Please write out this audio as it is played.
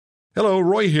Hello,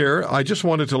 Roy here. I just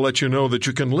wanted to let you know that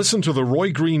you can listen to The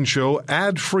Roy Green Show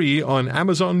ad-free on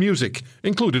Amazon Music,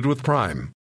 included with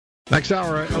Prime. Next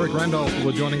hour, Eric Randolph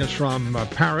will be joining us from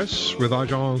Paris with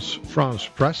Agence France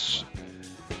Presse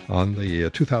on the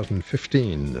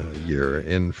 2015 year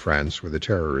in France with the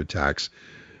terror attacks.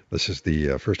 This is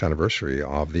the first anniversary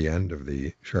of the end of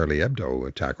the Charlie Hebdo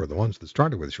attack, or the ones that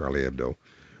started with Charlie Hebdo.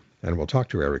 And we'll talk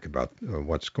to Eric about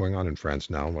what's going on in France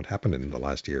now and what happened in the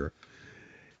last year.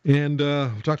 And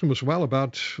we'll talk to him as well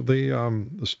about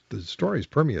the stories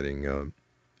permeating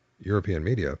European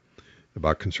media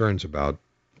about concerns about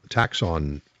attacks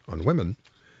on women,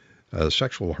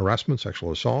 sexual harassment,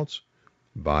 sexual assaults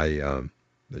by,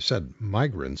 they said,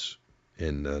 migrants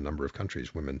in a number of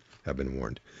countries. Women have been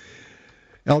warned.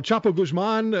 El Chapo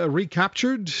Guzman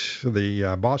recaptured,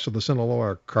 the boss of the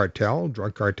Sinaloa cartel,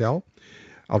 drug cartel.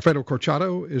 Alfredo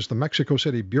Corchado is the Mexico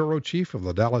City bureau chief of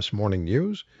the Dallas Morning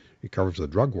News. He covers the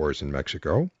drug wars in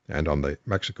Mexico and on the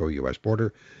Mexico-U.S.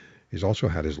 border. He's also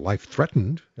had his life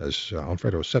threatened, as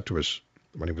Alfredo said to us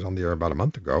when he was on the air about a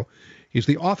month ago. He's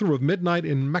the author of Midnight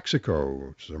in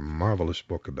Mexico. It's a marvelous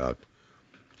book about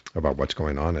what's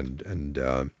going on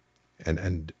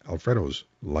and Alfredo's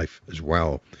life as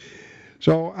well.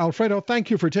 So, Alfredo,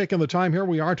 thank you for taking the time here.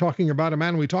 We are talking about a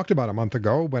man we talked about a month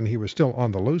ago when he was still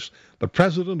on the loose. The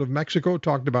president of Mexico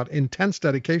talked about intense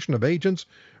dedication of agents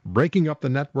breaking up the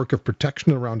network of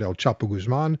protection around El Chapo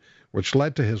Guzman, which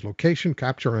led to his location,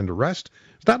 capture, and arrest.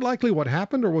 Is that likely what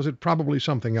happened, or was it probably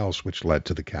something else which led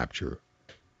to the capture?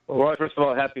 Well, Roy, first of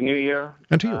all, Happy New Year.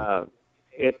 And to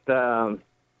you.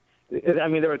 I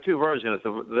mean, there were two versions.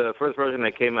 The first version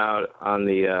that came out on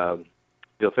the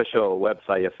official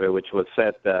website yesterday, which was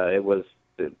said it was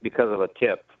because of a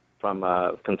tip from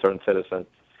a concerned citizen.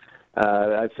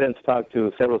 I've since talked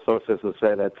to several sources who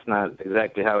say that's not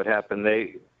exactly how it happened.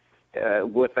 They,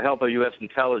 with the help of U.S.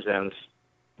 intelligence,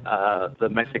 the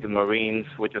Mexican Marines,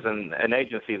 which is an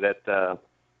agency that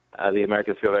the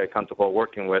Americans feel very comfortable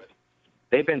working with,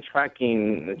 they've been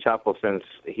tracking Chapo since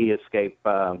he escaped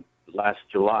last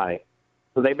July.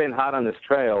 So they've been hot on this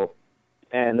trail.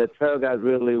 And the trail got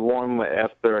really warm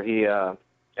after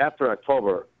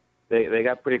October. They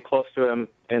got pretty close to him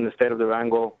in the state of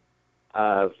Durango.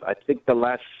 I think the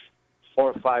last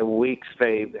 4 or 5 weeks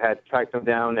they had tracked him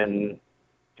down in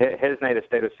his native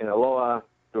state of Sinaloa,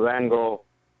 Durango,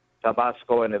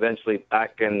 Tabasco, and eventually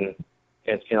back in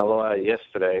Sinaloa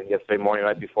yesterday morning,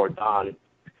 right before dawn.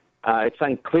 It's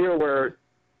unclear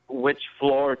which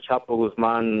floor Chapo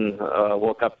Guzman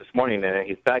woke up this morning in.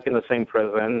 He's back in the same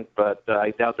prison, but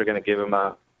I doubt they're going to give him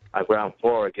a ground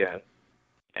floor again.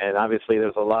 And obviously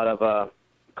there's a lot of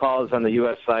calls on the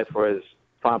U.S. side for his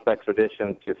prompt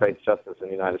extradition to face justice in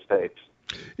the United States.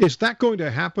 Is that going to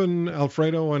happen,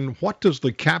 Alfredo? And what does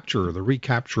the recapture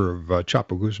of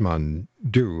Chapo Guzman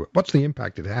do? What's the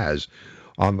impact it has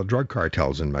on the drug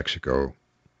cartels in Mexico?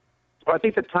 Well, I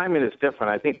think the timing is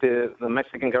different. I think the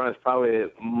Mexican government is probably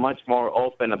much more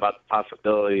open about the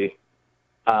possibility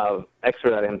of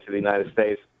extraditing him to the United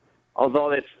States. Although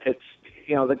it's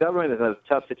the government is in a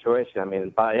tough situation. I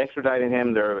mean, by extraditing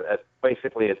him, they're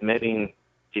basically admitting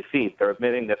defeat. They're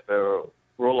admitting that the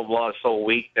rule of law is so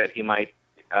weak that he might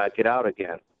get out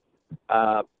again.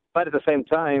 But at the same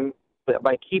time,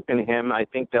 by keeping him, I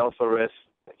think they also risk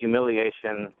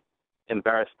humiliation,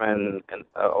 embarrassment, and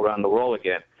around the world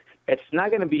again. It's not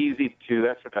going to be easy to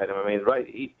extradite him. I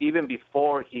mean, even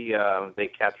before they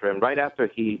capture him, right after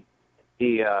he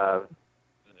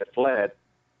fled,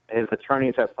 his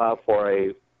attorneys have filed for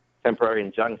a temporary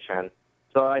injunction.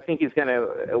 So I think he's going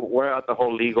to wear out the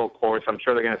whole legal course. I'm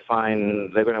sure they're going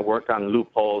to work on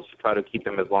loopholes to try to keep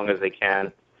him as long as they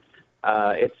can.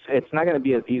 It's not going to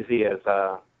be as easy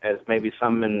as maybe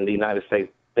some in the United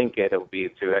States think it will be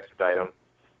to extradite him.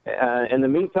 In the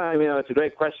meantime, it's a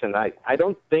great question. I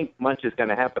don't think much is going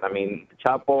to happen. I mean,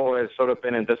 Chapo has sort of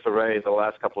been in disarray the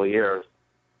last couple of years,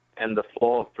 and the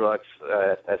flow of drugs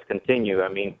has continued. I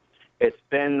mean, it's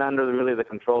been under really the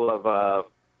control of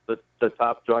the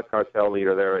top drug cartel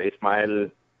leader there,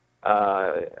 Ismael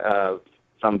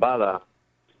Zambada,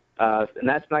 and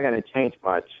that's not going to change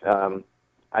much.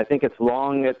 I think it's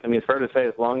fair to say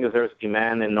as long as there's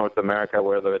demand in North America,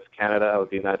 whether it's Canada or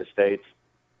the United States,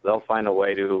 they'll find a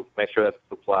way to make sure that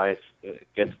the supply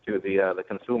gets to the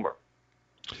consumer.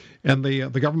 And the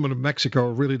government of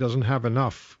Mexico really doesn't have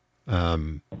enough, I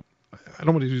don't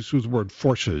want to use the word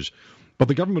forces, but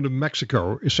the government of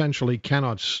Mexico essentially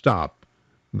cannot stop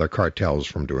the cartels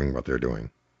from doing what they're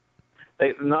doing.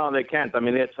 No, they can't. I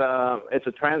mean, they're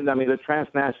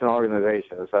transnational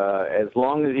organizations. As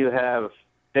long as you have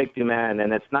big demand,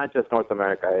 and it's not just North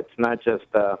America, it's not just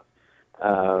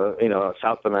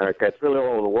South America. It's really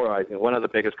all over the world. I think one of the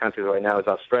biggest countries right now is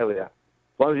Australia.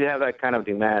 As long as you have that kind of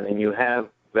demand and you have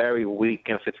very weak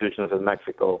institutions in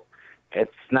Mexico,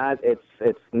 it's next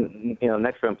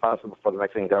to impossible for the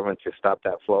Mexican government to stop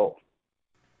that flow.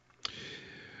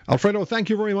 Alfredo, thank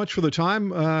you very much for the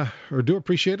time. I do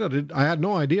appreciate it. I had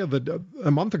no idea that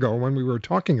a month ago when we were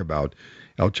talking about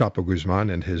El Chapo Guzman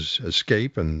and his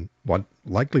escape and what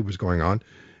likely was going on,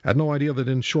 I had no idea that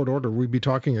in short order we'd be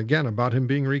talking again about him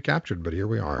being recaptured, but here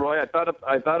we are. Roy, I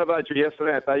thought about you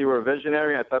yesterday. I thought you were a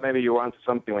visionary. I thought maybe you were onto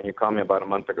something when you called me about a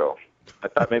month ago. I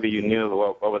thought maybe you knew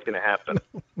what was going to happen.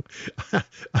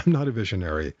 I'm not a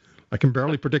visionary. I can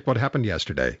barely predict what happened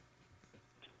yesterday.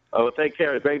 Oh, well, take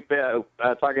care. Great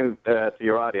talking to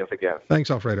your audience again.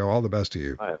 Thanks, Alfredo. All the best to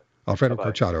you. All right. Alfredo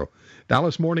Bye-bye. Corchado.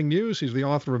 Dallas Morning News. He's the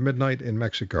author of Midnight in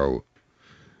Mexico.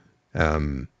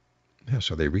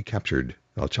 So they recaptured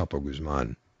El Chapo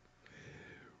Guzman.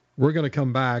 We're going to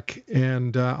come back,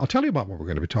 and I'll tell you about what we're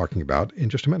going to be talking about in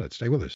just a minute. Stay with us.